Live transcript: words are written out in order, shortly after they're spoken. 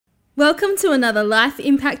Welcome to another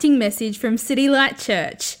life-impacting message from City Light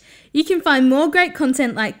Church. You can find more great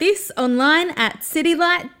content like this online at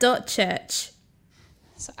citylight.church.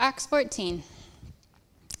 So Acts 14.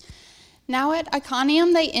 Now at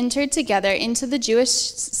Iconium they entered together into the Jewish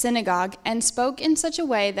synagogue and spoke in such a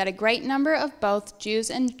way that a great number of both Jews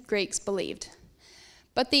and Greeks believed.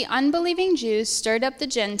 But the unbelieving Jews stirred up the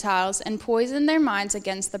Gentiles and poisoned their minds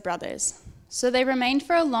against the brothers. So they remained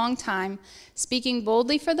for a long time, speaking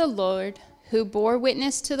boldly for the Lord, who bore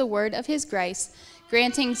witness to the word of his grace,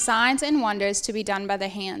 granting signs and wonders to be done by their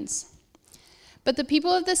hands. But the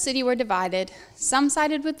people of the city were divided. Some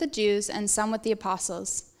sided with the Jews and some with the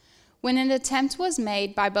apostles. When an attempt was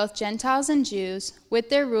made by both Gentiles and Jews, with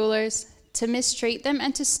their rulers, to mistreat them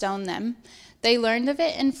and to stone them, they learned of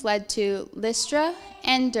it and fled to Lystra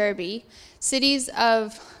and Derbe, cities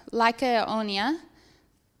of Lycaonia,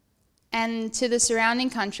 and to the surrounding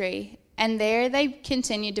country, and there they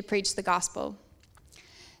continued to preach the gospel.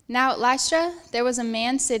 Now at Lystra there was a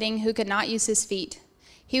man sitting who could not use his feet.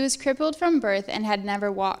 He was crippled from birth and had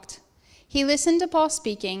never walked. He listened to Paul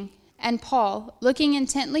speaking, and Paul, looking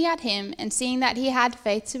intently at him and seeing that he had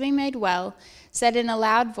faith to be made well, said in a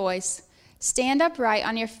loud voice, "Stand upright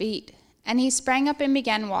on your feet." And he sprang up and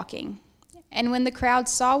began walking. And when the crowd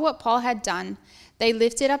saw what Paul had done, they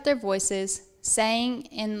lifted up their voices, saying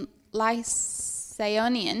in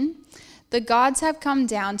Lycaonian, "The gods have come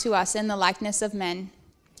down to us in the likeness of men."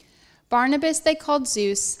 Barnabas they called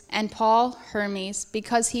Zeus, and Paul Hermes,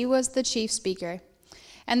 because he was the chief speaker.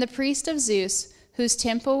 And the priest of Zeus, whose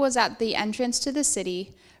temple was at the entrance to the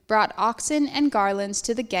city, brought oxen and garlands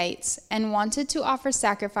to the gates, and wanted to offer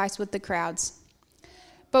sacrifice with the crowds.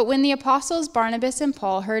 But when the apostles Barnabas and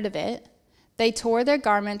Paul heard of it, they tore their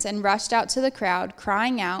garments and rushed out to the crowd,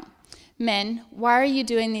 crying out, "Men, why are you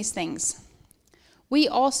doing these things? We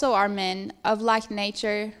also are men of like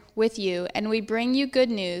nature with you, and we bring you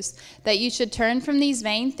good news that you should turn from these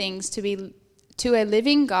vain things to a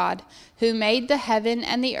living God who made the heaven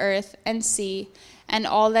and the earth and sea and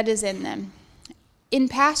all that is in them. In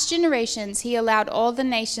past generations he allowed all the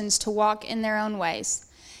nations to walk in their own ways.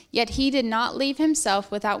 Yet he did not leave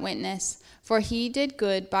himself without witness, for he did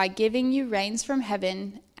good by giving you rains from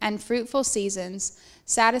heaven and fruitful seasons,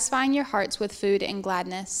 satisfying your hearts with food and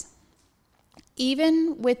gladness."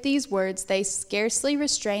 Even with these words, they scarcely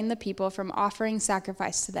restrained the people from offering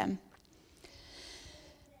sacrifice to them.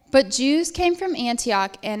 But Jews came from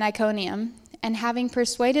Antioch and Iconium, and having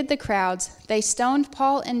persuaded the crowds, they stoned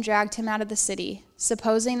Paul and dragged him out of the city,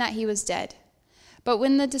 supposing that he was dead. But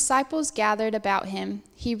when the disciples gathered about him,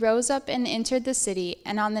 he rose up and entered the city,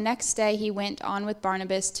 and on the next day he went on with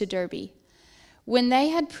Barnabas to Derbe. When they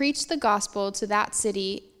had preached the gospel to that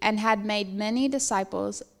city and had made many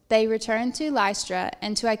disciples, they returned to Lystra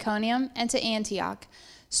and to Iconium and to Antioch,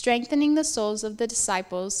 strengthening the souls of the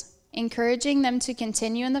disciples, encouraging them to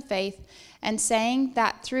continue in the faith, and saying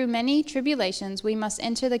that through many tribulations we must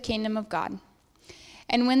enter the kingdom of God.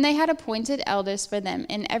 And when they had appointed elders for them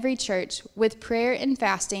in every church, with prayer and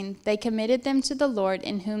fasting, they committed them to the Lord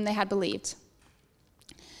in whom they had believed.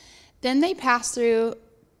 Then they passed through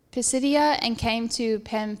Pisidia and came to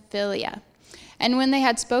Pamphylia. And when they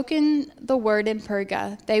had spoken the word in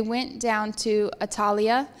Perga, they went down to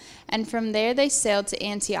Attalia, and from there they sailed to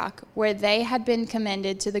Antioch, where they had been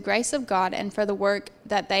commended to the grace of God and for the work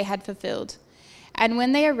that they had fulfilled. And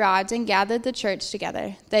when they arrived and gathered the church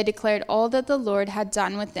together, they declared all that the Lord had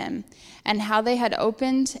done with them, and how they had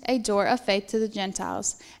opened a door of faith to the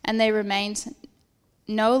Gentiles, and they remained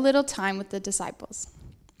no little time with the disciples.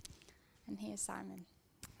 And here's Simon.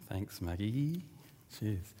 Thanks, Maggie.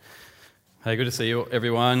 Cheers. Hey, good to see you,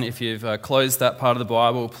 everyone. If you've closed that part of the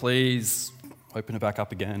Bible, please open it back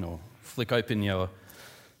up again or flick open your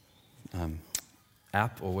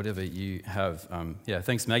app or whatever you have.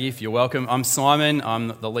 Thanks, Maggie, if you're welcome. I'm Simon.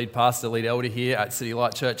 I'm the lead pastor, lead elder here at City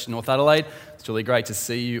Light Church, North Adelaide. It's really great to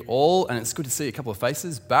see you all, and it's good to see a couple of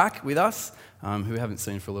faces back with us who we haven't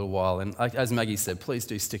seen for a little while. And as Maggie said, please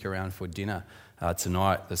do stick around for dinner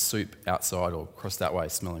tonight. The soup outside or across that way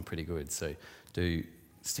is smelling pretty good, so do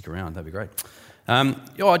stick around, that'd be great. I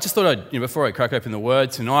just thought before I crack open the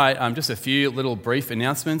word tonight, just a few little brief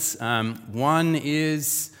announcements. One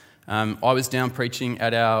is I was down preaching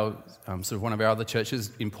at our one of our other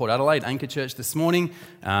churches in Port Adelaide, Anchor Church, this morning,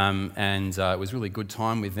 and it was a really good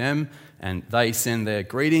time with them. And they send their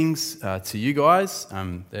greetings to you guys.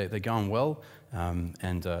 They're going well,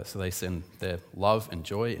 so they send their love and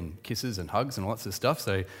joy and kisses and hugs and all that sort of stuff.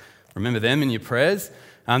 So remember them in your prayers.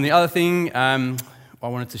 The other thing I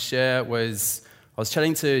wanted to share was I was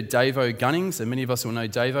chatting to Davo Gunnings, and many of us will know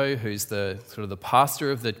Davo, who's the pastor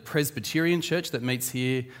of the Presbyterian church that meets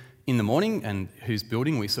here in the morning and whose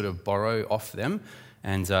building we sort of borrow off them.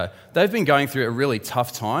 And they've been going through a really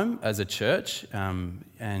tough time as a church. Over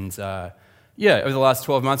the last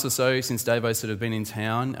 12 months or so since Davo's sort of been in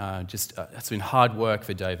town, it's been hard work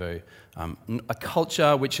for Davo. A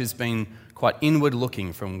culture which has been quite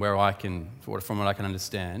inward-looking from what I can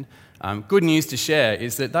understand. Good news to share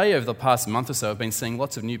is that they, over the past month or so, have been seeing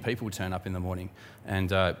lots of new people turn up in the morning. And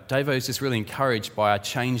Davo is just really encouraged by a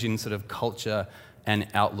change in sort of culture and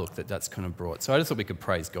outlook that's kind of brought. So I just thought we could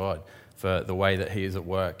praise God for the way that he is at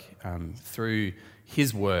work through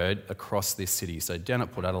his word across this city. So down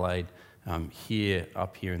at Port Adelaide,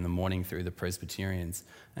 up here in the morning through the Presbyterians.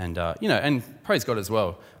 And, and praise God as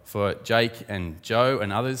well for Jake and Joe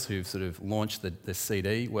and others who've sort of launched the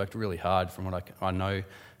CD, worked really hard from what I know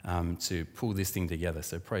to pull this thing together.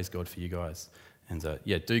 So praise God for you guys. And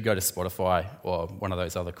do go to Spotify or one of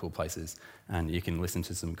those other cool places and you can listen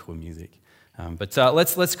to some cool music. But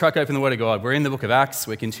let's crack open the Word of God. We're in the book of Acts.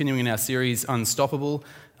 We're continuing in our series, Unstoppable.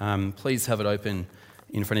 Please have it open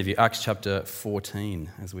in front of you, Acts chapter 14,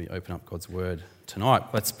 as we open up God's Word tonight.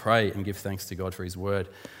 Let's pray and give thanks to God for His Word.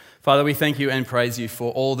 Father, we thank you and praise you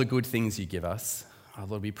for all the good things you give us.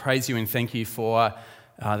 Lord, we praise you and thank you for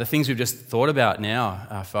the things we've just thought about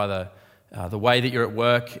now, Father. The way that you're at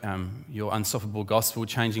work, your unstoppable gospel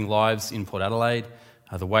changing lives in Port Adelaide,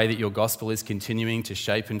 the way that your gospel is continuing to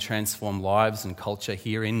shape and transform lives and culture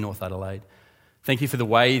here in North Adelaide. Thank you for the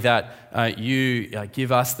way that you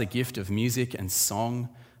give us the gift of music and song,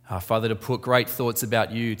 Father, to put great thoughts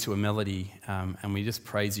about you to a melody. And we just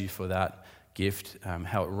praise you for that gift,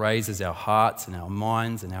 how it raises our hearts and our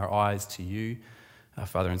minds and our eyes to you,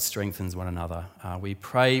 Father, and strengthens one another. We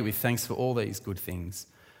pray with thanks for all these good things.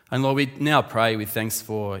 And Lord, we now pray with thanks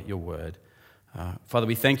for your word. Father,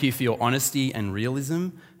 we thank you for your honesty and realism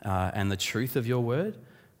and the truth of your word.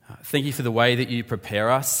 Thank you for the way that you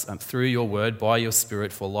prepare us through your word by your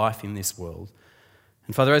Spirit for life in this world.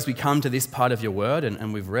 And Father, as we come to this part of your word,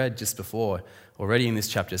 and we've read just before already in this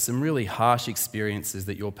chapter some really harsh experiences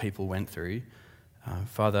that your people went through,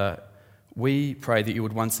 Father, we pray that you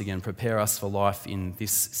would once again prepare us for life in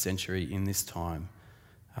this century, in this time.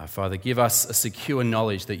 Father, give us a secure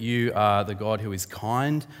knowledge that you are the God who is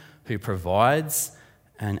kind, who provides,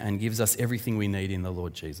 and gives us everything we need in the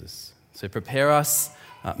Lord Jesus. So prepare us,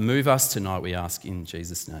 move us tonight, we ask in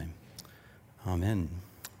Jesus' name. Amen.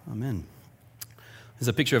 Amen. There's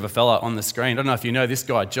a picture of a fella on the screen. I don't know if you know this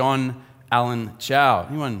guy, John Allen Chau.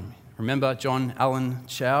 Anyone remember John Allen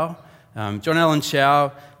Chau? John Allen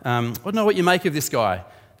Chau, I don't know what you make of this guy.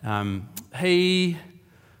 He,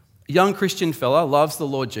 young Christian fella, loves the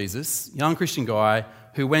Lord Jesus, young Christian guy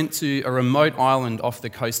who went to a remote island off the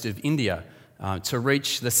coast of India to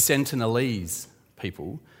reach the Sentinelese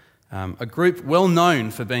people, a group well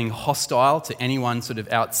known for being hostile to anyone sort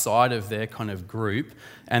of outside of their kind of group,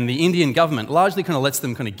 and the Indian government largely kind of lets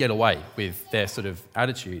them kind of get away with their sort of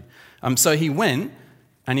attitude. So he went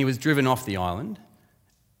and he was driven off the island,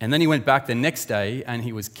 and then he went back the next day and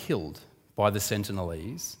he was killed by the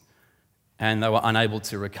Sentinelese, and they were unable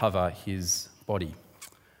to recover his body.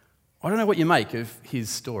 I don't know what you make of his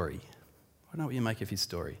story.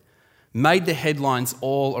 Made the headlines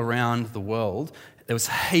all around the world. There was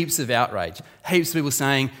heaps of outrage. Heaps of people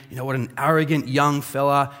saying, what an arrogant young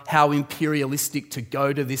fella, how imperialistic to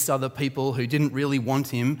go to this other people who didn't really want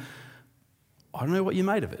him. I don't know what you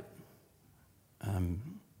made of it.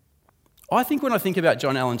 I think when I think about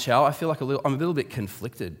John Allen Chau, I feel like I'm a little bit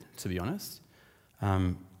conflicted, to be honest.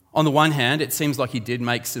 On the one hand, it seems like he did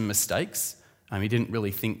make some mistakes. He didn't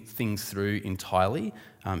really think things through entirely,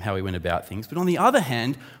 how he went about things. But on the other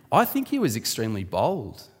hand, I think he was extremely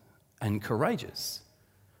bold and courageous.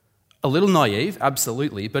 A little naive,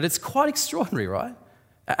 absolutely, but it's quite extraordinary, right?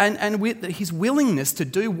 And with his willingness to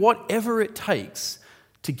do whatever it takes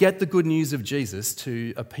to get the good news of Jesus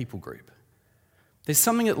to a people group. There's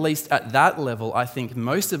something, at least at that level, I think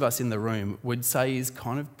most of us in the room would say is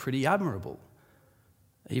kind of pretty admirable,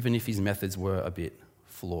 even if his methods were a bit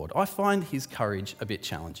flawed. I find his courage a bit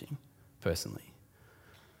challenging, personally.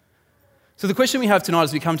 So the question we have tonight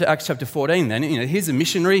as we come to Acts chapter 14 then, here's a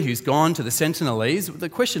missionary who's gone to the Sentinelese. The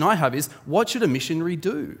question I have is, what should a missionary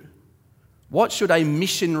do? What should a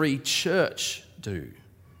missionary church do?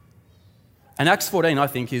 And Acts 14, I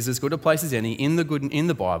think, is as good a place as any in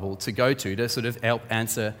the Bible to go to sort of help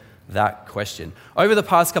answer that question. Over the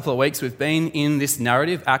past couple of weeks, we've been in this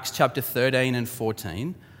narrative, Acts chapter 13 and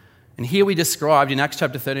 14. And here we described in Acts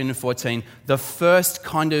chapter 13 and 14 the first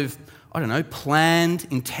kind of, planned,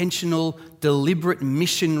 intentional, deliberate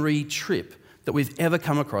missionary trip that we've ever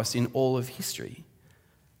come across in all of history.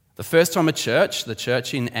 The first time the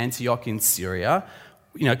church in Antioch in Syria,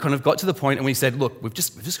 kind of got to the point and we said, look, we've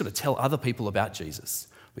just got to tell other people about Jesus.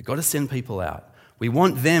 We've got to send people out. We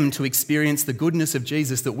want them to experience the goodness of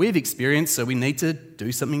Jesus that we've experienced, so we need to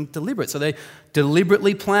do something deliberate. So they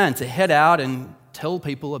deliberately planned to head out and tell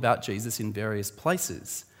people about Jesus in various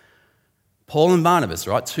places. Paul and Barnabas,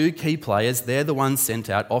 right, two key players, they're the ones sent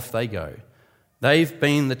out, off they go. They've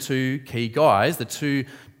been the two key guys, the two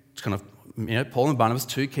kind of, Paul and Barnabas,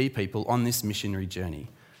 two key people on this missionary journey.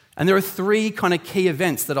 And there are three kind of key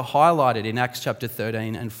events that are highlighted in Acts chapter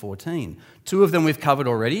 13 and 14. Two of them we've covered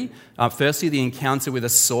already. Firstly, the encounter with a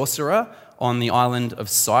sorcerer on the island of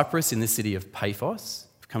Cyprus in the city of Paphos.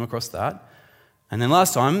 We've come across that. And then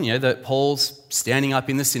last time, that Paul's standing up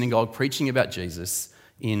in the synagogue preaching about Jesus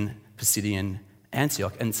in Pisidian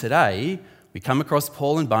Antioch. And today, we come across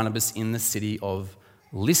Paul and Barnabas in the city of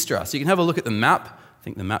Lystra. So you can have a look at the map. I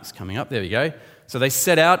think the map's coming up. There we go. So they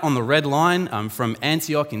set out on the red line from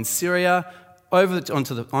Antioch in Syria over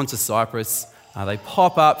onto Cyprus. They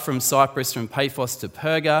pop up from Cyprus, from Paphos to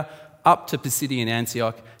Perga, up to Pisidian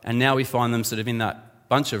Antioch, and now we find them sort of in that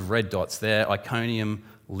bunch of red dots there, Iconium,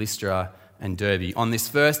 Lystra, and Derbe, on this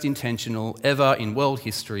first intentional ever in world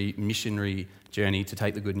history missionary journey to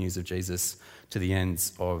take the good news of Jesus to the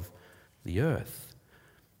ends of the earth.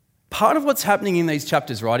 Part of what's happening in these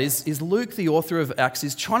chapters, right, is Luke, the author of Acts,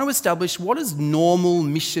 is trying to establish what does normal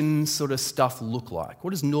mission sort of stuff look like?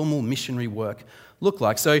 What does normal missionary work look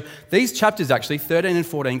like? So these chapters actually, 13 and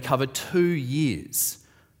 14, cover 2 years.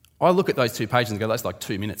 I look at those 2 pages and go, that's like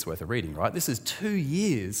 2 minutes worth of reading, right? This is 2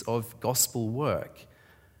 years of gospel work.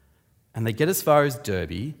 And they get as far as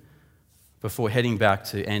Derbe before heading back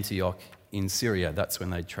to Antioch in Syria. That's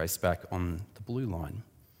when they trace back on the blue line.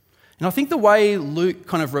 And I think the way Luke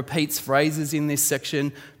kind of repeats phrases in this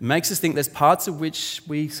section makes us think there's parts of which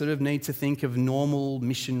we sort of need to think of normal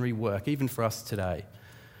missionary work, even for us today.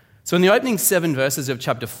 So in the opening 7 verses of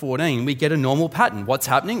chapter 14, we get a normal pattern. What's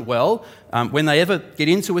happening? Well, when they ever get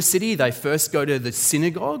into a city, they first go to the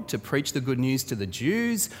synagogue to preach the good news to the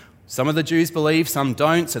Jews. Some of the Jews believe, some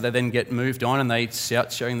don't, so they then get moved on and they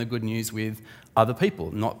start sharing the good news with other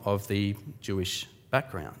people, not of the Jewish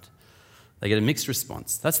background. They get a mixed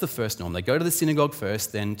response. That's the first norm. They go to the synagogue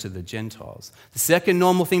first, then to the Gentiles. The second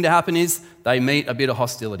normal thing to happen is they meet a bit of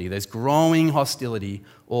hostility. There's growing hostility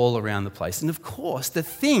all around the place. And of course, the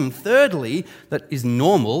thing, thirdly, that is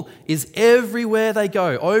normal is everywhere they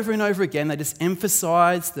go, over and over again, they just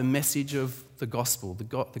emphasize the message of the gospel,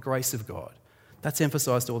 the grace of God. That's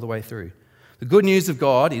emphasized all the way through. The good news of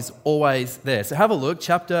God is always there. So have a look,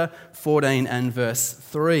 chapter 14 and verse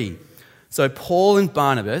 3. So Paul and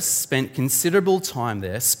Barnabas spent considerable time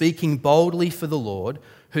there speaking boldly for the Lord,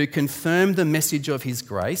 who confirmed the message of his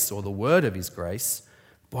grace, or the word of his grace,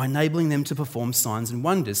 by enabling them to perform signs and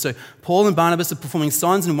wonders. So Paul and Barnabas are performing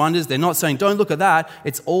signs and wonders. They're not saying, don't look at that.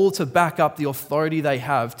 It's all to back up the authority they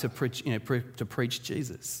have to preach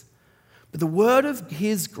Jesus. But the word of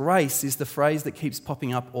his grace is the phrase that keeps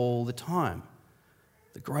popping up all the time.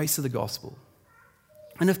 The grace of the gospel.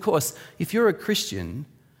 And of course, if you're a Christian,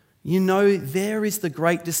 you know there is the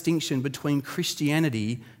great distinction between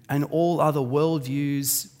Christianity and all other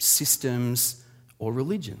worldviews, systems, or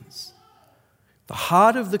religions. The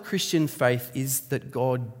heart of the Christian faith is that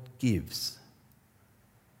God gives.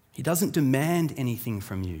 He doesn't demand anything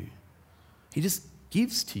from you. He just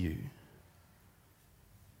gives to you.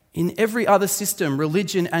 In every other system,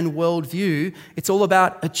 religion and worldview, it's all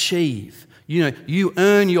about achieve. You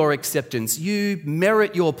earn your acceptance. You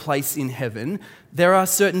merit your place in heaven. There are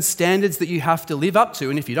certain standards that you have to live up to,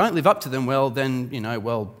 and if you don't live up to them, well, then,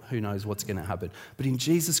 who knows what's going to happen. But in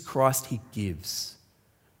Jesus Christ, he gives.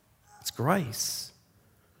 It's grace.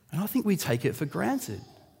 And I think we take it for granted.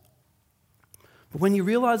 But when you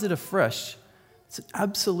realize it afresh, it's an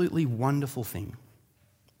absolutely wonderful thing.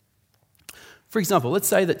 For example, let's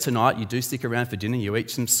say that tonight you do stick around for dinner, you eat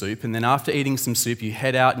some soup, and then after eating some soup, you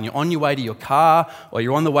head out and you're on your way to your car, or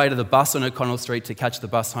you're on the way to the bus on O'Connell Street to catch the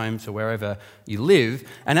bus home to wherever you live.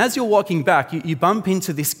 And as you're walking back, you bump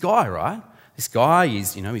into this guy, right? This guy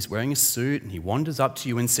is, he's wearing a suit, and he wanders up to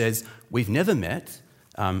you and says, "We've never met,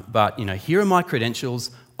 but here are my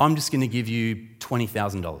credentials. I'm just going to give you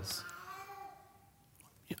 $20,000.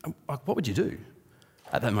 What would you do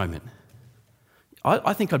at that moment?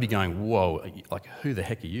 I think I'd be going, whoa, who the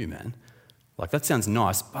heck are you, man? That sounds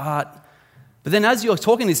nice. But then as you're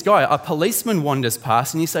talking to this guy, a policeman wanders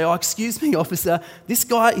past and you say, "Oh, excuse me, officer, this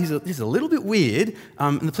guy, he's a little bit weird."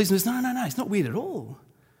 And the policeman says, no, he's not weird at all.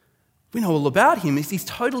 We know all about him. He's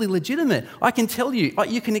totally legitimate. I can tell you,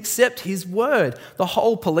 you can accept his word. The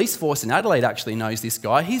whole police force in Adelaide actually knows this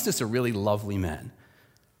guy. He's just a really lovely man.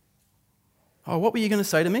 "Oh, what were you going to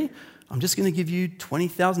say to me?" I'm just going to give you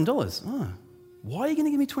 $20,000. Oh, why are you going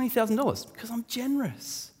to give me $20,000? Because I'm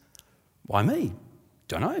generous. Why me?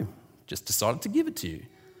 Don't know. Just decided to give it to you.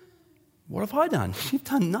 What have I done? You've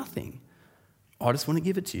done nothing. I just want to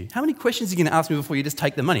give it to you. How many questions are you going to ask me before you just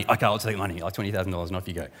take the money? Okay, I'll take the money, like $20,000 and off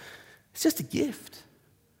you go. It's just a gift.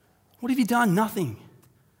 What have you done? Nothing.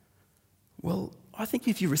 Well, I think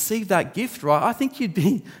if you received that gift, right, I think you'd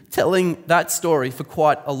be telling that story for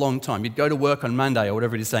quite a long time. You'd go to work on Monday or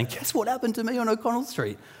whatever it is saying, guess what happened to me on O'Connell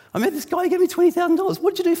Street? I met this guy, he gave me $20,000.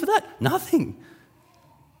 What did you do for that? Nothing.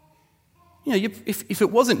 You know, if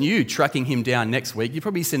it wasn't you tracking him down next week, you're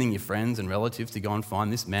probably sending your friends and relatives to go and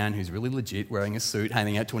find this man who's really legit wearing a suit,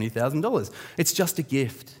 handing out $20,000. It's just a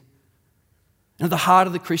gift. And at the heart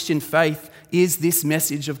of the Christian faith is this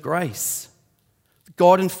message of grace.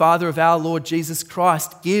 God and Father of our Lord Jesus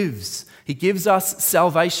Christ gives. He gives us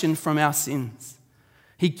salvation from our sins.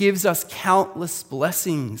 He gives us countless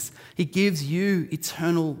blessings. He gives you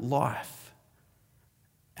eternal life.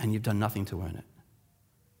 And you've done nothing to earn it.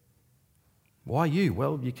 Why you?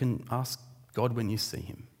 Well, you can ask God when you see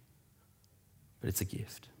him. But it's a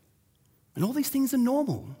gift. And all these things are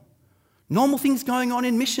normal. Normal things going on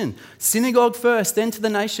in mission. Synagogue first, then to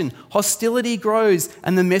the nation. Hostility grows,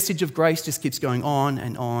 and the message of grace just keeps going on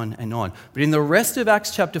and on and on. But in the rest of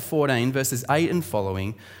Acts chapter 14, verses 8 and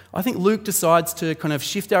following, I think Luke decides to kind of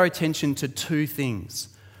shift our attention to two things.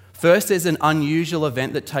 First, there's an unusual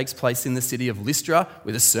event that takes place in the city of Lystra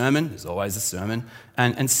with a sermon. There's always a sermon.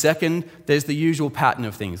 And second, there's the usual pattern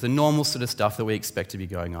of things, the normal sort of stuff that we expect to be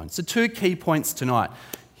going on. So two key points tonight.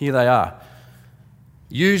 Here they are.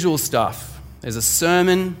 Usual stuff. There's a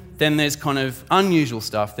sermon, then there's kind of unusual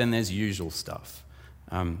stuff, then there's usual stuff.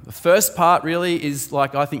 The first part really is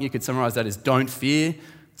like, I think you could summarize that as don't fear.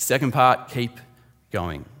 Second part, keep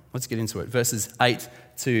going. Let's get into it. Verses 8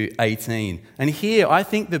 to 18. And here, I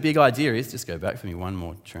think the big idea is, just go back for me one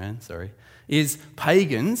more, Tran, sorry, is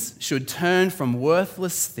pagans should turn from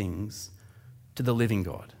worthless things to the living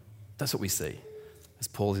God. That's what we see as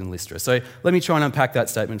Paul's in Lystra. So let me try and unpack that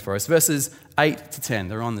statement for us. Verses 8 to 10,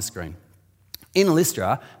 they're on the screen. In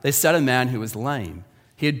Lystra, there sat a man who was lame.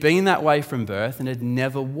 He had been that way from birth and had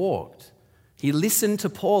never walked. He listened to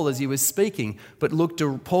Paul as he was speaking, but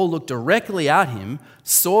Paul looked directly at him,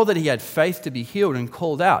 saw that he had faith to be healed, and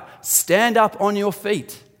called out, "Stand up on your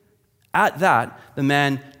feet." At that, the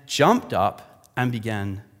man jumped up and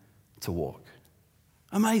began to walk.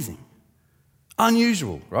 Amazing.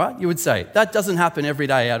 Unusual, right? You would say. That doesn't happen every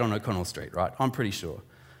day out on O'Connell Street, right? I'm pretty sure.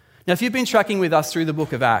 Now, if you've been tracking with us through the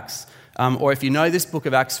book of Acts, or if you know this book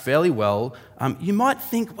of Acts fairly well, you might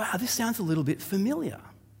think, wow, this sounds a little bit familiar.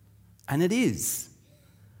 And it is.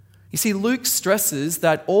 You see, Luke stresses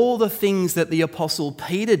that all the things that the Apostle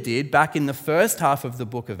Peter did back in the first half of the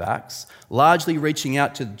book of Acts, largely reaching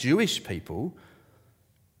out to Jewish people,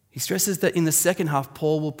 he stresses that in the second half,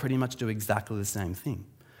 Paul will pretty much do exactly the same thing.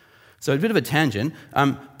 So a bit of a tangent,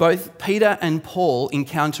 both Peter and Paul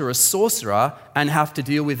encounter a sorcerer and have to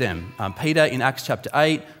deal with them. Peter in Acts chapter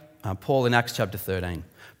 8, Paul in Acts chapter 13.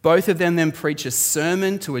 Both of them then preach a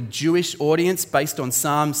sermon to a Jewish audience based on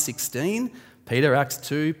Psalm 16. Peter, Acts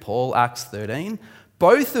 2, Paul, Acts 13.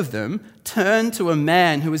 Both of them turn to a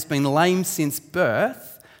man who has been lame since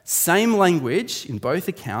birth. Same language in both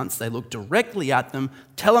accounts. They look directly at them,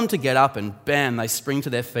 tell them to get up, and bam, they spring to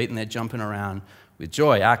their feet and they're jumping around with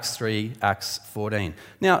joy. Acts 3, Acts 14.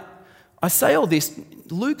 Now, I say all this,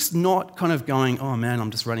 Luke's not kind of going, oh man, I'm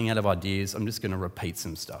just running out of ideas, I'm just going to repeat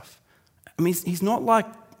some stuff. I mean, he's not like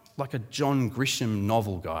a John Grisham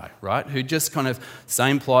novel guy, right? Who just kind of,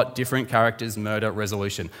 same plot, different characters, murder,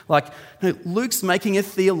 resolution. Like, no, Luke's making a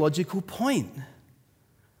theological point.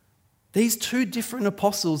 These two different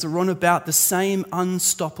apostles are on about the same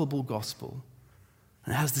unstoppable gospel.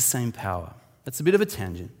 And it has the same power. That's a bit of a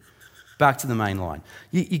tangent. Back to the main line.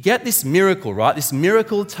 You get this miracle, right? This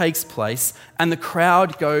miracle takes place and the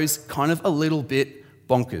crowd goes kind of a little bit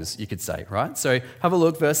bonkers, you could say, right? So have a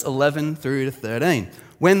look, verse 11 through to 13.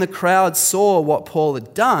 When the crowd saw what Paul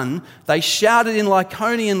had done, they shouted in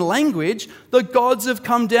Lycaonian language, "The gods have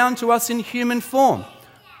come down to us in human form."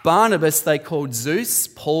 Barnabas they called Zeus,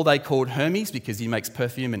 Paul they called Hermes because he makes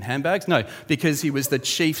perfume and handbags. No, because he was the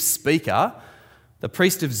chief speaker. The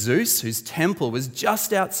priest of Zeus, whose temple was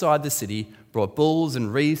just outside the city, brought bulls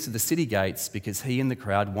and wreaths to the city gates because he and the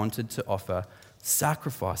crowd wanted to offer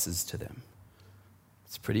sacrifices to them.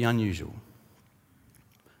 It's pretty unusual.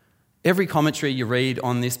 Every commentary you read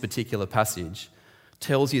on this particular passage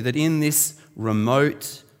tells you that in this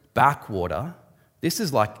remote backwater, this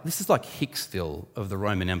is like Hicksville of the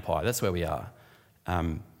Roman Empire. That's where we are.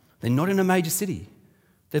 They're not in a major city.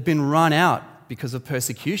 They've been run out because of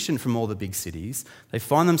persecution from all the big cities. They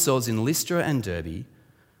find themselves in Lystra and Derbe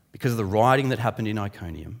because of the rioting that happened in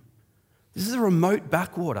Iconium. This is a remote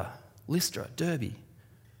backwater, Lystra, Derbe,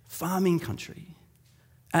 farming country.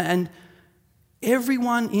 And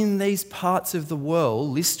everyone in these parts of the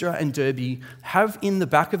world, Lystra and Derbe, have in the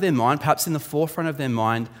back of their mind, perhaps in the forefront of their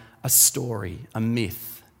mind, a story, a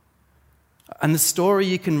myth. And the story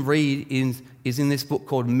you can read is in this book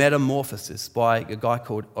called Metamorphosis by a guy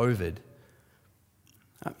called Ovid.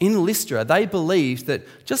 In Lystra, they believed that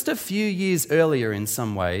just a few years earlier in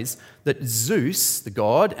some ways, that Zeus, the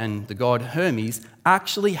god, and the god Hermes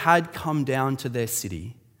actually had come down to their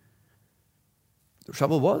city. The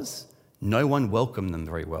trouble was, no one welcomed them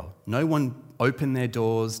very well. No one opened their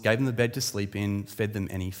doors, gave them the bed to sleep in, fed them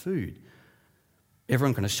any food.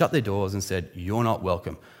 Everyone kind of shut their doors and said, "You're not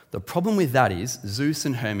welcome." The problem with that is Zeus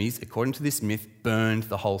and Hermes, according to this myth, burned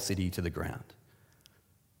the whole city to the ground.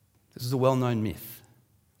 This is a well-known myth.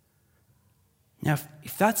 Now,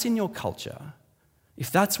 if that's in your culture,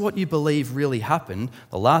 if that's what you believe really happened,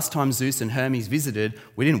 the last time Zeus and Hermes visited,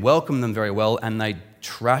 we didn't welcome them very well and they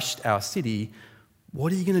trashed our city,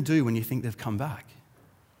 what are you going to do when you think they've come back?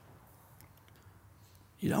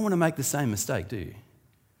 You don't want to make the same mistake, do you?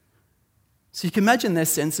 So you can imagine their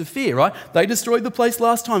sense of fear, right? They destroyed the place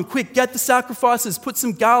last time. Quick, get the sacrifices, put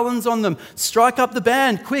some garlands on them, strike up the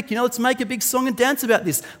band. Quick, let's make a big song and dance about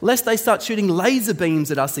this, lest they start shooting laser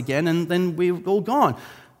beams at us again and then we're all gone.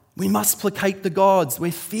 We must placate the gods.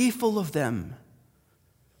 We're fearful of them.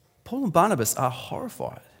 Paul and Barnabas are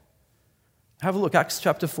horrified. Have a look, Acts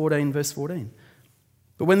chapter 14, verse 14.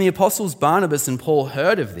 But when the apostles Barnabas and Paul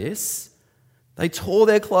heard of this, they tore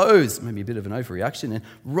their clothes, maybe a bit of an overreaction, and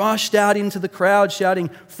rushed out into the crowd shouting,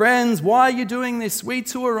 "Friends, why are you doing this? We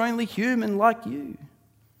too are only human like you."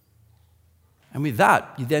 And with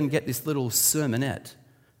that, you then get this little sermonette.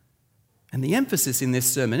 And the emphasis in this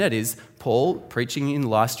sermonette is Paul preaching in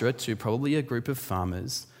Lystra to probably a group of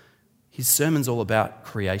farmers. His sermon's all about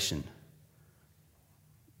creation.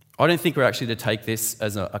 I don't think we're actually to take this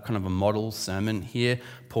as a kind of a model sermon here.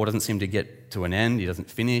 Paul doesn't seem to get to an end. He doesn't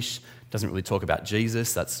finish. Doesn't really talk about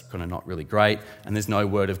Jesus. That's kind of not really great. And there's no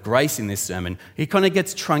word of grace in this sermon. He kind of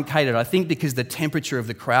gets truncated, I think, because the temperature of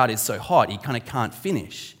the crowd is so hot, he kind of can't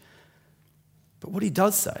finish. But what he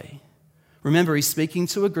does say, remember, he's speaking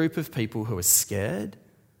to a group of people who are scared,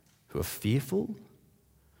 who are fearful,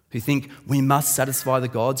 who think we must satisfy the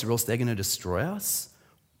gods or else they're going to destroy us.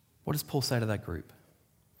 What does Paul say to that group?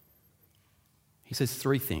 He says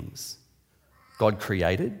three things. God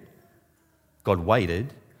created, God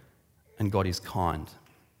waited, and God is kind.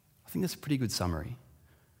 I think that's a pretty good summary.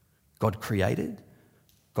 God created,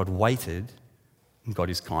 God waited, and God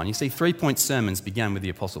is kind. You see, 3-point sermons began with the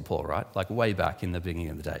Apostle Paul, right? Like way back in the beginning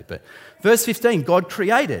of the day. But verse 15, God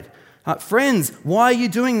created. Friends, why are you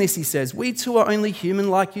doing this, he says? We too are only human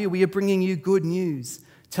like you. We are bringing you good news,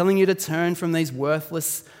 telling you to turn from these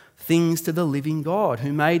worthless things to the living God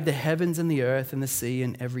who made the heavens and the earth and the sea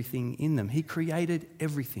and everything in them. He created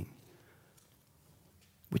everything,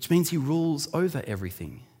 which means he rules over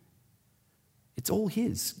everything. It's all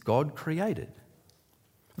his. God created.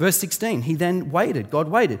 Verse 16, he then waited. God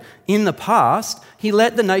waited. In the past, he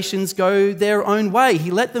let the nations go their own way.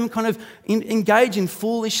 He let them kind of engage in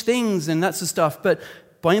foolish things and that sort of stuff. But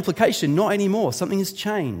by implication, not anymore. Something has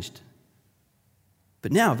changed.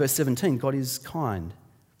 But now, verse 17, God is kind.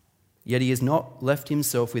 Yet he has not left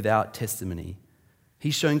himself without testimony.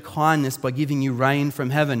 He's shown kindness by giving you rain from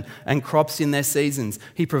heaven and crops in their seasons.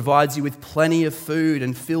 He provides you with plenty of food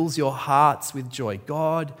and fills your hearts with joy.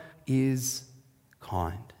 God is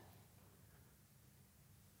kind.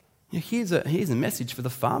 Here's a message for the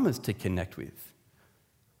farmers to connect with.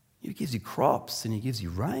 He gives you crops and he gives you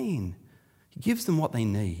rain. He gives them what they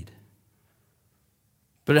need.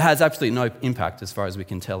 But it has absolutely no impact as far as we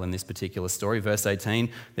can tell in this particular story. Verse 18,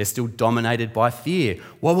 they're still dominated by fear.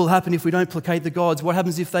 What will happen if we don't placate the gods? What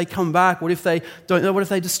happens if they come back? What if they don't know? What if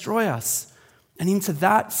they destroy us? And into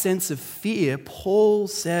that sense of fear, Paul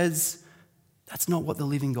says, that's not what the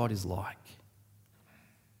living God is like.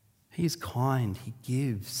 He is kind, he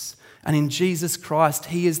gives. And in Jesus Christ,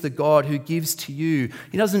 he is the God who gives to you.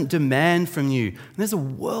 He doesn't demand from you. And there's a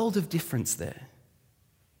world of difference there.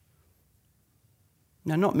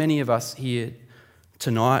 Now, not many of us here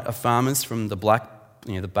tonight are farmers from the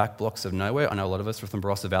back blocks of nowhere. I know a lot of us are from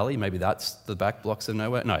Barossa Valley. Maybe that's the back blocks of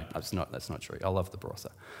nowhere. No, that's not true. I love the Barossa.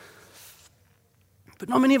 But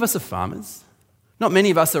not many of us are farmers. Not many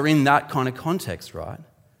of us are in that kind of context, right?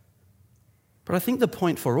 But I think the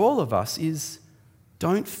point for all of us is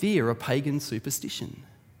don't fear a pagan superstition.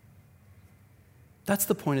 That's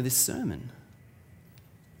the point of this sermon.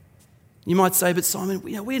 You might say, but Simon,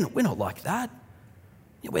 we're not like that.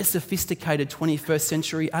 We're sophisticated 21st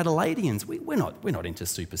century Adelaideans. We're not into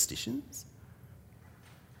superstitions.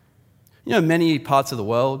 Many parts of the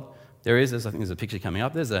world, I think there's a picture coming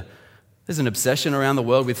up, there's an obsession around the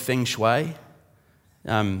world with feng shui.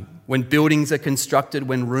 When buildings are constructed,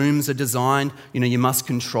 when rooms are designed, you must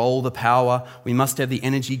control the power. We must have the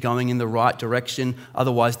energy going in the right direction,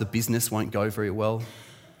 otherwise the business won't go very well.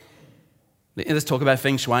 Let's talk about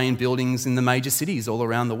feng shui in buildings in the major cities all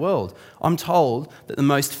around the world. I'm told that the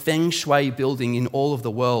most feng shui building in all of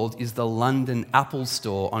the world is the London Apple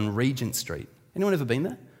Store on Regent Street. Anyone ever been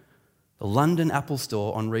there? The London Apple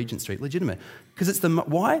Store on Regent Street, legitimate.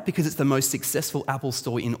 Why? Because it's the most successful Apple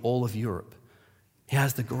store in all of Europe. It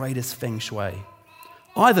has the greatest feng shui.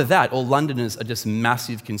 Either that or Londoners are just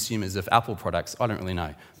massive consumers of Apple products. I don't really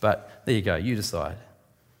know. But there you go, you decide.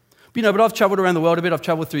 But I've travelled around the world a bit. I've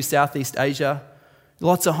travelled through Southeast Asia.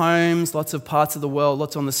 Lots of homes, lots of parts of the world,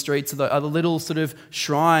 lots on the streets are the little sort of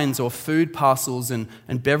shrines or food parcels and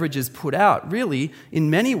beverages put out, really, in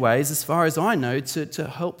many ways, as far as I know, to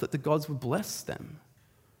help that the gods would bless them.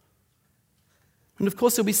 And of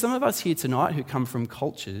course, there'll be some of us here tonight who come from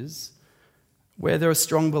cultures where there are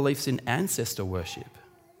strong beliefs in ancestor worship.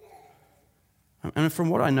 And from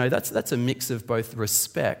what I know, that's a mix of both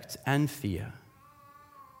respect and fear.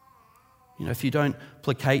 If you don't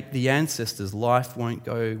placate the ancestors, life won't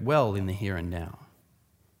go well in the here and now.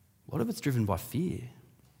 A lot of it's driven by fear.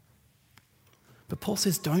 But Paul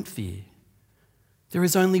says, don't fear. There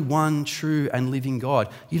is only one true and living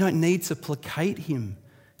God. You don't need to placate him.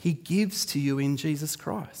 He gives to you in Jesus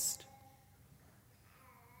Christ.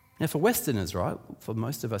 Now, for Westerners, right, for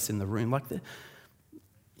most of us in the room, we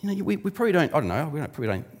probably don't, we probably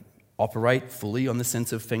don't operate fully on the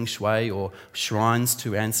sense of feng shui or shrines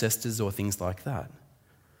to ancestors or things like that.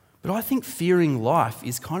 But I think fearing life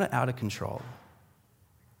is kind of out of control.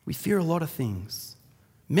 We fear a lot of things.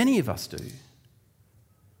 Many of us do.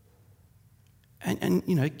 And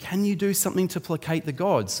can you do something to placate the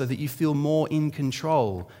gods so that you feel more in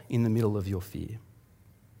control in the middle of your fear?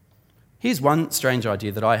 Here's one strange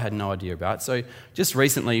idea that I had no idea about. So just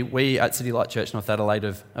recently, we at City Light Church North Adelaide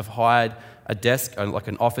have hired a desk, like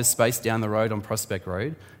an office space down the road on Prospect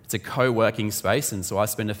Road. It's a co-working space, and so I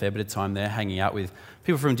spend a fair bit of time there hanging out with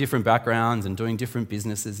people from different backgrounds and doing different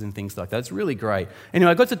businesses and things like that. It's really great.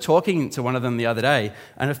 Anyway, I got to talking to one of them the other day,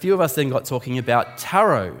 and a few of us then got talking about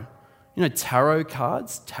tarot. Tarot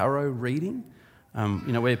cards, tarot reading.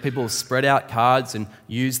 Where people spread out cards and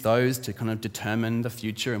use those to kind of determine the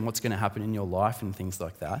future and what's going to happen in your life and things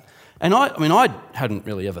like that. And I hadn't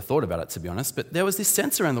really ever thought about it, to be honest, but there was this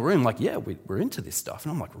sense around the room, we're into this stuff.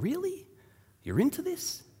 And I'm like, really? You're into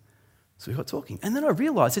this? So we got talking. And then I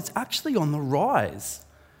realised it's actually on the rise,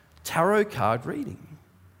 tarot card reading.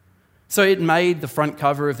 So it made the front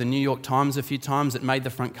cover of the New York Times a few times. It made the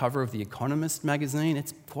front cover of The Economist magazine.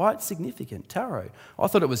 It's quite significant, tarot. I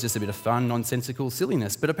thought it was just a bit of fun, nonsensical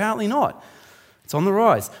silliness, but apparently not. It's on the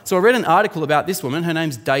rise. So I read an article about this woman. Her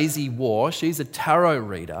name's Daisy Waugh. She's a tarot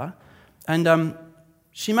reader, and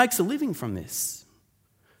she makes a living from this.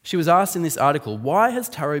 She was asked in this article, why has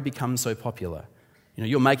tarot become so popular?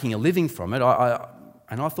 You're making a living from it.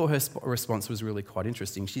 And I thought her response was really quite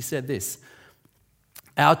interesting. She said this: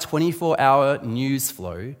 our 24-hour news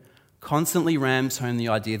flow constantly rams home the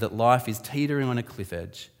idea that life is teetering on a cliff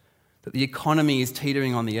edge, that the economy is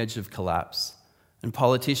teetering on the edge of collapse, and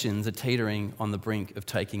politicians are teetering on the brink of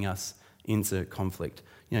taking us into conflict.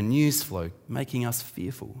 News flow making us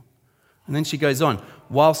fearful. And then she goes on,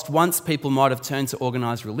 whilst once people might have turned to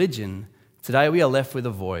organised religion, today we are left with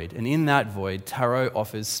a void, and in that void, tarot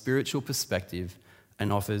offers spiritual perspective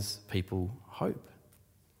and offers people hope.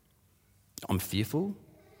 I'm fearful.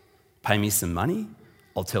 Pay me some money.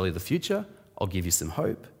 I'll tell you the future. I'll give you some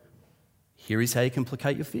hope. Here is how you can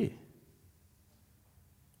placate your fear.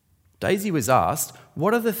 Daisy was asked,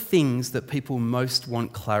 what are the things that people most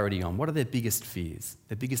want clarity on? What are their biggest fears,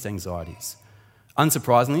 their biggest anxieties?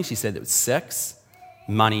 Unsurprisingly, she said it was sex,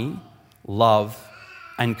 money, love,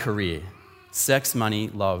 and career. Sex, money,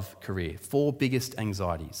 love, career. 4 biggest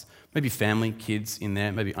anxieties. Maybe family, kids in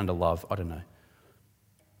there, maybe under love, I don't know.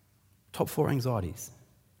 Top 4 anxieties.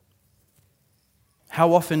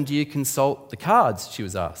 How often do you consult the cards? She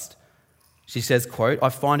was asked. She says, quote, I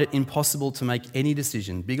find it impossible to make any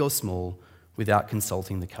decision, big or small, without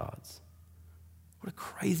consulting the cards. What a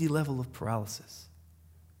crazy level of paralysis.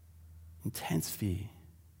 Intense fear.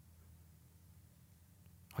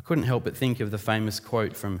 I couldn't help but think of the famous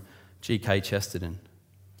quote from G.K. Chesterton.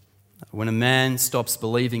 When a man stops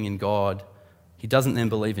believing in God, he doesn't then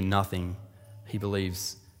believe in nothing, he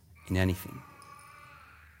believes in anything.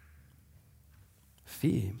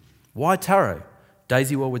 Fear. Why tarot?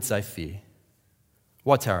 Daisy Wall would say fear.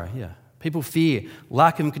 Why tarot? Yeah. People fear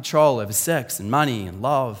lack of control over sex and money and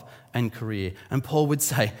love and career. And Paul would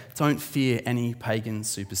say, don't fear any pagan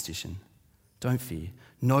superstition. Don't fear.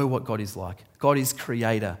 Know what God is like. God is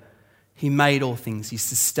creator. He made all things. He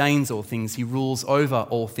sustains all things. He rules over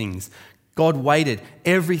all things. God waited.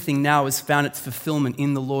 Everything now has found its fulfillment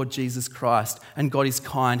in the Lord Jesus Christ. And God is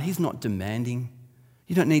kind. He's not demanding.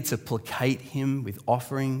 You don't need to placate him with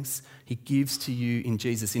offerings. He gives to you in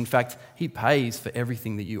Jesus. In fact, he pays for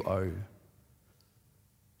everything that you owe.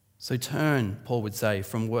 So turn, Paul would say,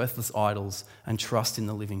 from worthless idols and trust in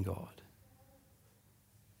the living God.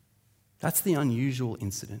 That's the unusual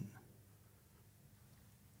incident.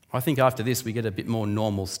 I think after this we get a bit more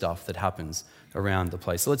normal stuff that happens around the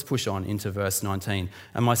place. So let's push on into verse 19.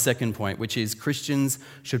 And my second point, which is Christians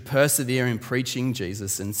should persevere in preaching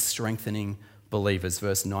Jesus and strengthening believers,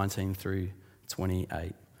 verse 19 through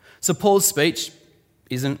 28. So Paul's speech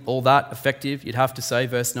isn't all that effective, you'd have to say,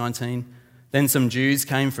 verse 19. Then some Jews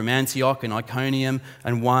came from Antioch and Iconium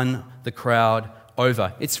and won the crowd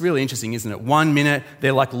over. It's really interesting, isn't it? 1 minute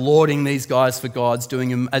they're like lauding these guys for God's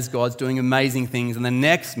doing amazing things, and the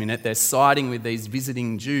next minute they're siding with these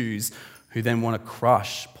visiting Jews who then want to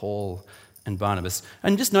crush Paul and Barnabas.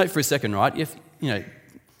 And just note for a second, right? If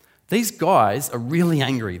these guys are really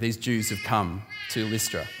angry. These Jews have come to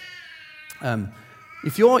Lystra.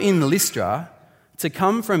 If you're in Lystra, to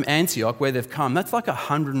come from Antioch, where they've come, that's like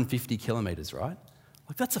 150 kilometres, right?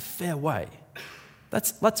 Like that's a fair way.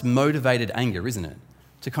 That's motivated anger, isn't it?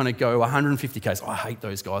 To kind of go 150 k's. Oh, I hate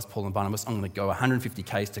those guys, Paul and Barnabas. I'm going to go 150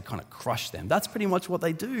 k's to kind of crush them. That's pretty much what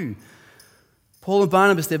they do. Paul and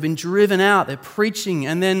Barnabas, they've been driven out. They're preaching,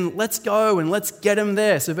 and then let's go and let's get them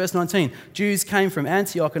there. So verse 19, Jews came from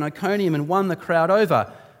Antioch and Iconium and won the crowd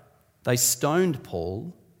over. They stoned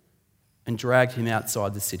Paul and dragged him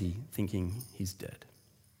outside the city, thinking he's dead.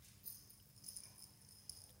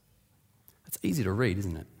 It's easy to read,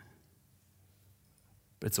 isn't it?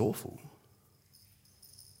 But it's awful.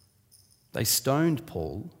 They stoned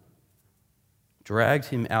Paul, dragged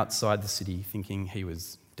him outside the city, thinking he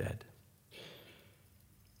was dead.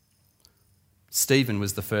 Stephen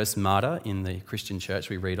was the first martyr in the Christian church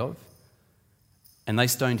we read of, and they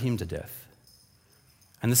stoned him to death.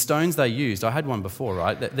 And the stones they used, I had one before,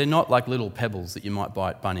 right? They're not like little pebbles that you might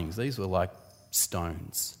buy at Bunnings. These were like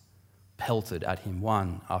stones pelted at him,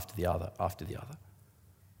 one after the other,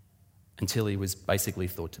 until he was basically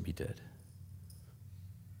thought to be dead.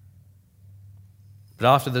 But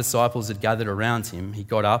after the disciples had gathered around him, he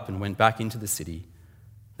got up and went back into the city.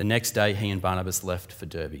 The next day, he and Barnabas left for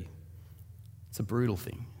Derbe. It's a brutal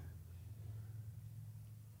thing.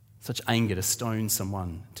 Such anger to stone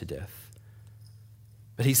someone to death.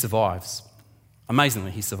 But he survives.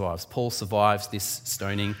 Amazingly, he survives. Paul survives this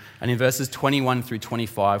stoning. And in verses 21 through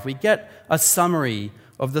 25, we get a summary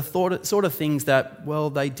of the sort of things that,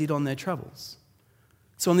 they did on their travels.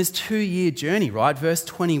 So on this 2-year journey, right, verse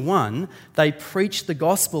 21, they preached the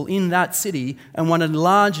gospel in that city and won a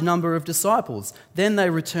large number of disciples. Then they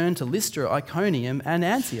returned to Lystra, Iconium, and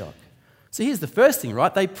Antioch. So here's the first thing,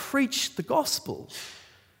 right? They preached the gospel.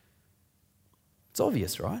 It's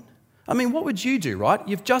obvious, right? I mean, what would you do, right?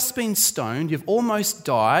 You've just been stoned, you've almost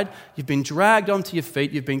died, you've been dragged onto your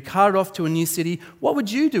feet, you've been carted off to a new city. What would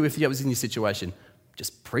you do if you was in your situation?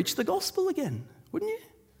 Just preach the gospel again, wouldn't you?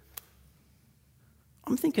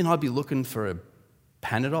 I'm thinking I'd be looking for a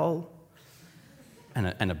Panadol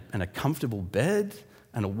and a comfortable bed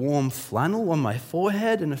and a warm flannel on my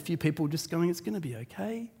forehead and a few people just going, it's going to be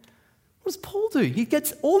okay. What does Paul do? He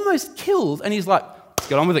gets almost killed and he's like, let's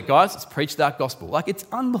get on with it, guys. Let's preach that gospel. Like, it's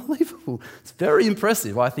unbelievable. It's very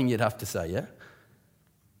impressive, I think you'd have to say, yeah?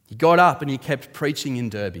 He got up and he kept preaching in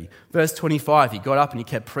Derbe. Verse 25, he got up and he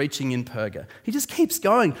kept preaching in Perga. He just keeps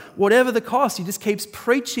going. Whatever the cost, he just keeps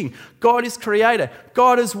preaching. God is creator.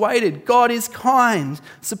 God has waited. God is kind.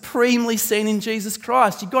 Supremely seen in Jesus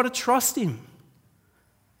Christ. You've got to trust him.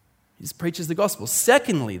 He just preaches the gospel.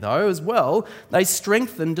 Secondly, though, as well, they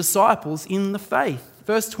strengthen disciples in the faith.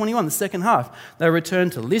 Verse 21, the second half. They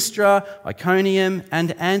returned to Lystra, Iconium,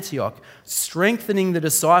 and Antioch, strengthening the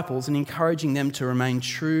disciples and encouraging them to remain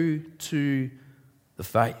true to the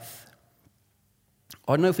faith.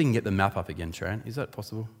 I don't know if we can get the map up again, Tran. Is that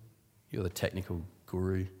possible? You're the technical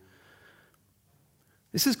guru.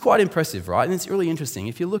 This is quite impressive, right? And it's really interesting.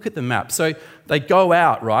 If you look at the map, so they go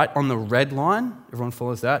out, right, on the red line. Everyone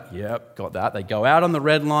follows that? Yep, got that. They go out on the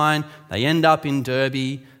red line. They end up in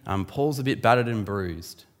Derbe. Paul's a bit battered and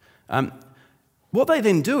bruised. What they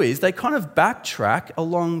then do is they kind of backtrack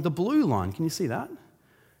along the blue line. Can you see that?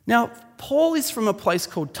 Now, Paul is from a place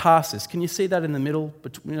called Tarsus. Can you see that in the middle,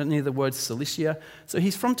 near the word Cilicia? So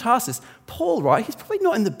he's from Tarsus. Paul, right, he's probably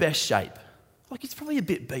not in the best shape. Like, he's probably a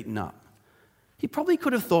bit beaten up. He probably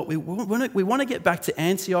could have thought, we want to get back to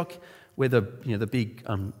Antioch, where the big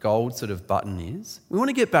gold sort of button is. We want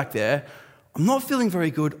to get back there. I'm not feeling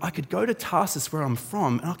very good. I could go to Tarsus, where I'm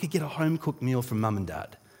from, and I could get a home-cooked meal from mum and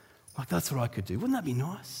dad. Like, that's what I could do. Wouldn't that be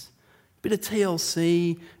nice? Bit of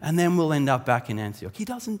TLC, and then we'll end up back in Antioch. He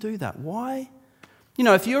doesn't do that. Why? You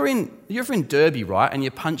know, if you're in Derby, right, and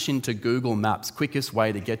you punch into Google Maps, quickest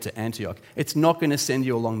way to get to Antioch, it's not going to send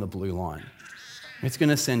you along the blue line. It's going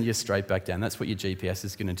to send you straight back down. That's what your GPS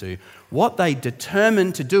is going to do. What they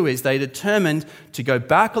determined to do is they determined to go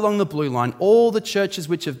back along the blue line. All the churches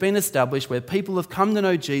which have been established where people have come to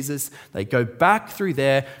know Jesus, they go back through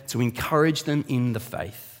there to encourage them in the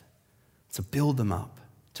faith, to build them up,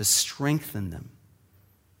 to strengthen them.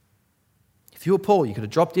 If you were Paul, you could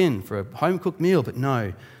have dropped in for a home-cooked meal, but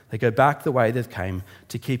no, they go back the way they've came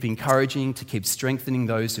to keep encouraging, to keep strengthening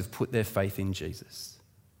those who've put their faith in Jesus.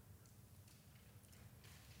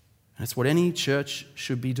 And it's what any church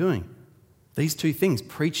should be doing. These two things,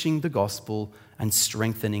 preaching the gospel and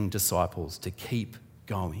strengthening disciples to keep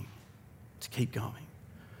going, to keep going.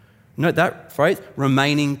 Note that phrase,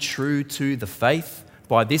 remaining true to the faith.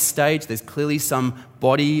 By this stage, there's clearly some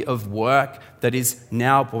body of work that is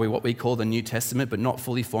now probably what we call the New Testament, but not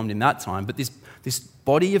fully formed in that time. But this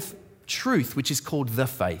body of truth, which is called the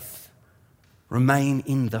faith. Remain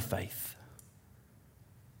in the faith.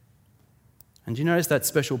 And do you notice that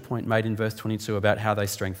special point made in verse 22 about how they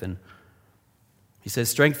strengthen? He says,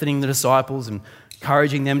 strengthening the disciples and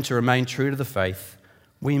encouraging them to remain true to the faith,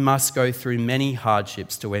 we must go through many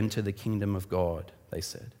hardships to enter the kingdom of God, they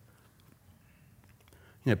said.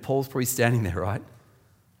 You know, Paul's probably standing there, right?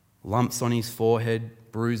 Lumps on his forehead,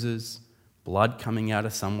 bruises, blood coming out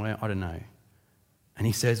of somewhere, I don't know. And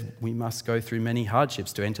he says, we must go through many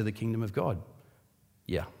hardships to enter the kingdom of God.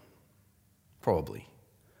 Yeah, probably.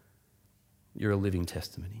 You're a living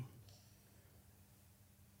testimony.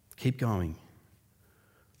 Keep going.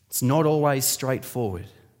 It's not always straightforward,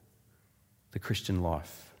 the Christian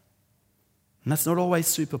life. And that's not always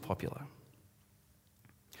super popular.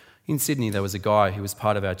 In Sydney, there was a guy who was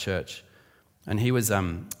part of our church, and he was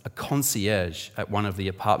a concierge at one of the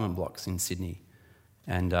apartment blocks in Sydney,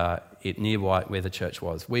 and nearby where the church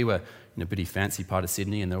was. We were in a pretty fancy part of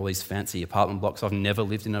Sydney, and there are all these fancy apartment blocks. I've never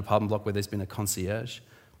lived in an apartment block where there's been a concierge.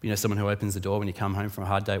 You know, someone who opens the door when you come home from a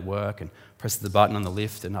hard day at work and presses the button on the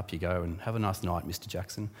lift and up you go and have a nice night, Mr.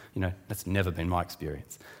 Jackson. You know, that's never been my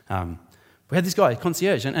experience. We had this guy,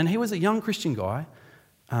 concierge, and he was a young Christian guy,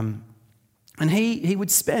 and he would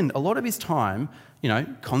spend a lot of his time, you know,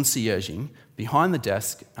 concierging behind the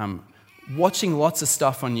desk, watching lots of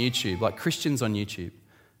stuff on YouTube, like Christians on YouTube,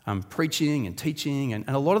 preaching and teaching, and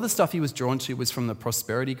a lot of the stuff he was drawn to was from the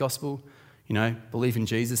prosperity gospel. You know, believe in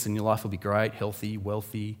Jesus and your life will be great, healthy,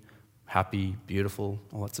 wealthy, happy, beautiful,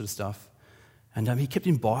 all that sort of stuff. And he kept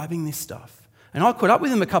imbibing this stuff. And I caught up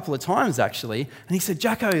with him a couple of times, actually, and he said,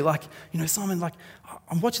 Jacko, like, you know, Simon, like,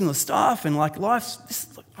 I'm watching the stuff and, like,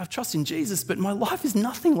 I trust in Jesus, but my life is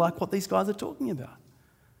nothing like what these guys are talking about.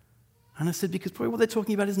 And I said, because probably what they're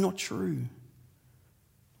talking about is not true.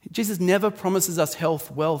 Jesus never promises us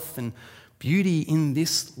health, wealth, and beauty in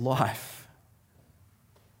this life.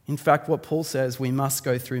 In fact, what Paul says, we must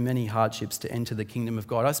go through many hardships to enter the kingdom of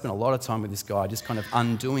God. I spent a lot of time with this guy just kind of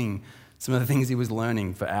undoing some of the things he was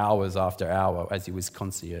learning for hours after hour as he was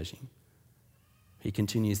concierging. He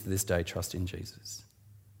continues to this day, trust in Jesus.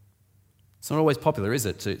 It's not always popular, is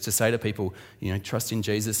it, to say to people, you know, trust in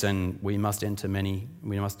Jesus and we must go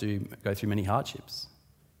through many hardships.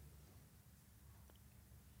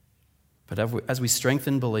 But as we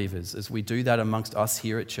strengthen believers, as we do that amongst us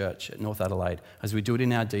here at church at North Adelaide, as we do it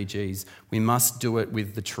in our DGs, we must do it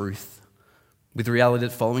with the truth, with the reality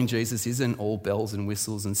that following Jesus isn't all bells and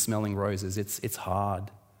whistles and smelling roses. It's hard.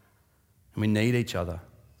 And we need each other.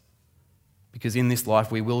 Because in this life,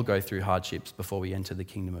 we will go through hardships before we enter the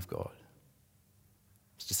kingdom of God.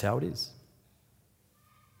 It's just how it is.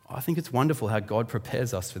 I think it's wonderful how God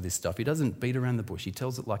prepares us for this stuff. He doesn't beat around the bush. He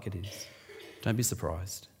tells it like it is. Don't be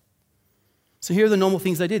surprised. So here are the normal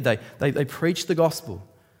things they did. They preached the gospel.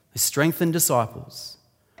 They strengthened disciples.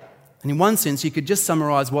 And in one sense, you could just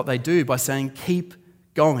summarize what they do by saying, keep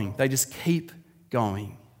going. They just keep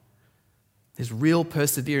going. There's real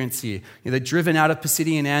perseverance here. They're driven out of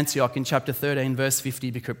Pisidian Antioch in chapter 13, verse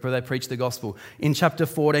 50, because they preached the gospel. In chapter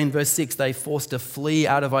 14, verse 6, they forced to flee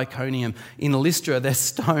out of Iconium. In Lystra, they're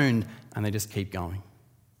stoned, and they just keep going.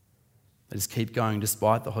 They just keep going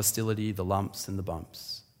despite the hostility, the lumps, and the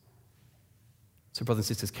bumps. So brothers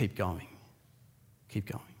and sisters, keep going.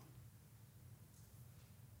 Keep going.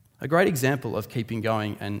 A great example of keeping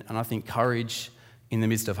going and I think courage in the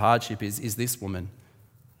midst of hardship is this woman,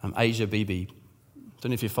 Asia Bibi.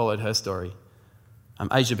 Don't know if you followed her story.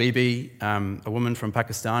 Asia Bibi, a woman from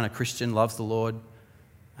Pakistan, a Christian, loves the Lord.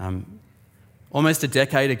 Almost a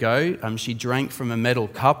decade ago, she drank from a metal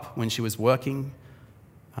cup when she was working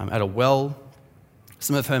at a well.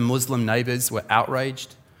 Some of her Muslim neighbours were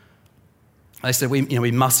outraged. They said,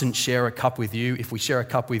 we mustn't share a cup with you. If we share a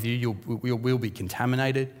cup with you, we'll be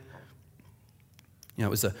contaminated. It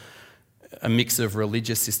was a mix of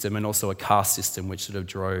religious system and also a caste system which sort of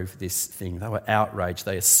drove this thing. They were outraged.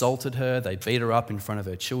 They assaulted her. They beat her up in front of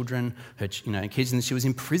her children, her kids, and she was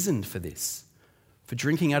imprisoned for this, for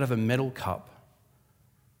drinking out of a metal cup.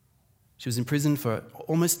 She was imprisoned for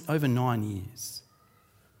almost over 9 years.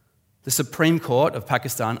 The Supreme Court of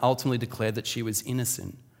Pakistan ultimately declared that she was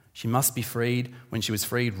innocent. She must be freed. When she was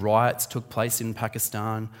freed, riots took place in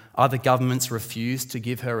Pakistan. Other governments refused to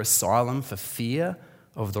give her asylum for fear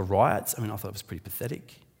of the riots. I thought it was pretty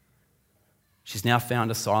pathetic. She's now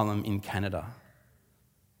found asylum in Canada.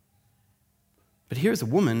 But here is a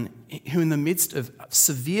woman who, in the midst of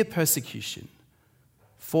severe persecution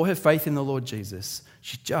for her faith in the Lord Jesus,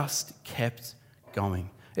 she just kept going.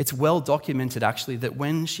 It's well documented, actually, that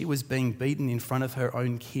when she was being beaten in front of her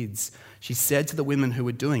own kids, she said to the women who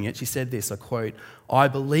were doing it, she said this, I quote, "I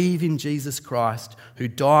believe in Jesus Christ, who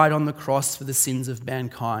died on the cross for the sins of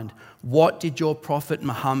mankind. What did your prophet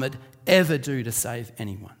Muhammad ever do to save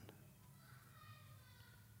anyone?"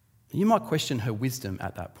 You might question her wisdom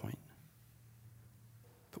at that point.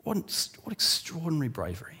 But what extraordinary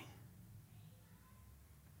bravery.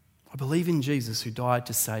 I believe in Jesus who died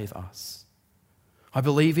to save us. I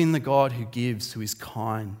believe in the God who gives, who is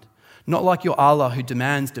kind. Not like your Allah who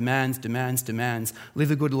demands.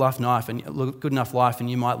 Live a good enough life and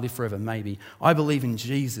you might live forever, maybe. I believe in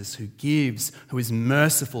Jesus who gives, who is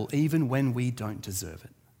merciful even when we don't deserve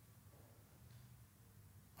it.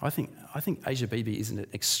 I think Asia Bibi is an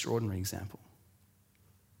extraordinary example.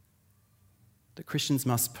 That Christians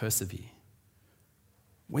must persevere.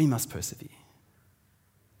 We must persevere.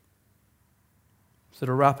 So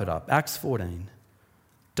to wrap it up, Acts 14.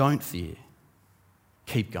 Don't fear,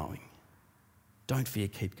 keep going. Don't fear,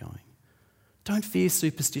 keep going. Don't fear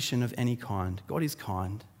superstition of any kind. God is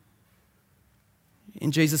kind.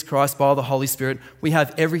 In Jesus Christ, by the Holy Spirit, we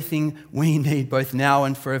have everything we need both now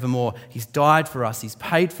and forevermore. He's died for us. He's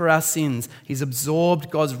paid for our sins. He's absorbed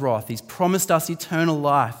God's wrath. He's promised us eternal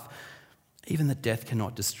life, even that death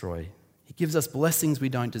cannot destroy. He gives us blessings we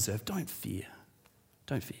don't deserve. Don't fear.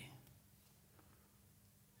 Don't fear.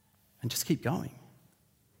 And just keep going.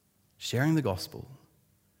 Sharing the gospel,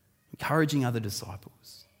 encouraging other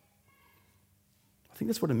disciples. I think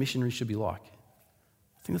that's what a missionary should be like.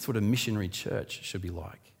 I think that's what a missionary church should be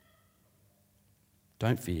like.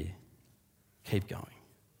 Don't fear. Keep going.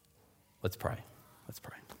 Let's pray.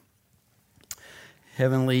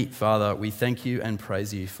 Heavenly Father, we thank you and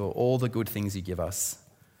praise you for all the good things you give us.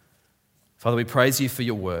 Father, we praise you for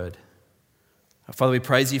your word. Father, we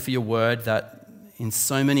praise you for your word that in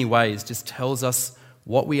so many ways just tells us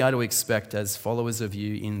what we are to expect as followers of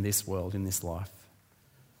you in this world, in this life.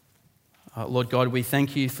 Lord God, we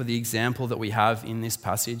thank you for the example that we have in this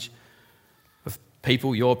passage of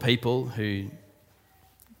people, your people, who,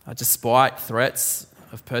 despite threats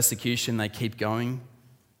of persecution, they keep going.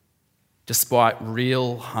 Despite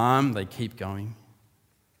real harm, they keep going.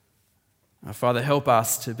 Father, help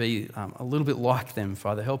us to be a little bit like them.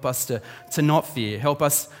 Father, help us to not fear. Help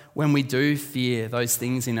us when we do fear those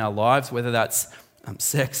things in our lives, whether that's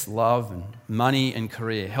sex, love, and money and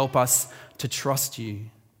career. Help us to trust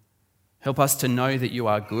you. Help us to know that you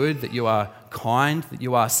are good, that you are kind, that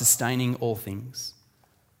you are sustaining all things.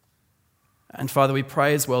 And Father, we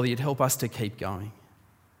pray as well that you'd help us to keep going.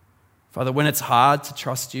 Father, when it's hard to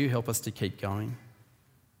trust you, help us to keep going.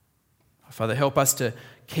 Father, help us to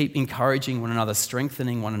keep encouraging one another,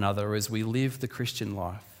 strengthening one another as we live the Christian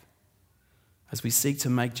life, as we seek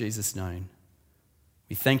to make Jesus known.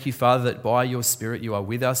 We thank you, Father, that by your Spirit you are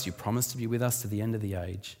with us. You promise to be with us to the end of the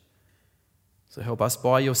age. So help us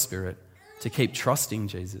by your Spirit to keep trusting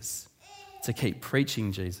Jesus, to keep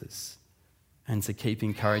preaching Jesus, and to keep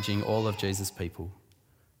encouraging all of Jesus' people.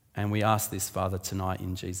 And we ask this, Father, tonight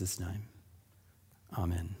in Jesus' name.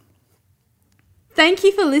 Amen. Thank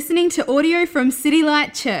you for listening to audio from City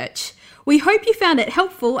Light Church. We hope you found it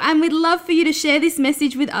helpful and we'd love for you to share this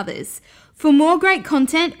message with others. For more great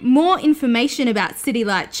content, more information about City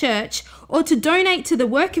Light Church, or to donate to the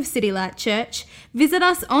work of City Light Church, visit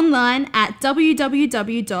us online at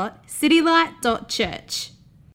www.citylight.church.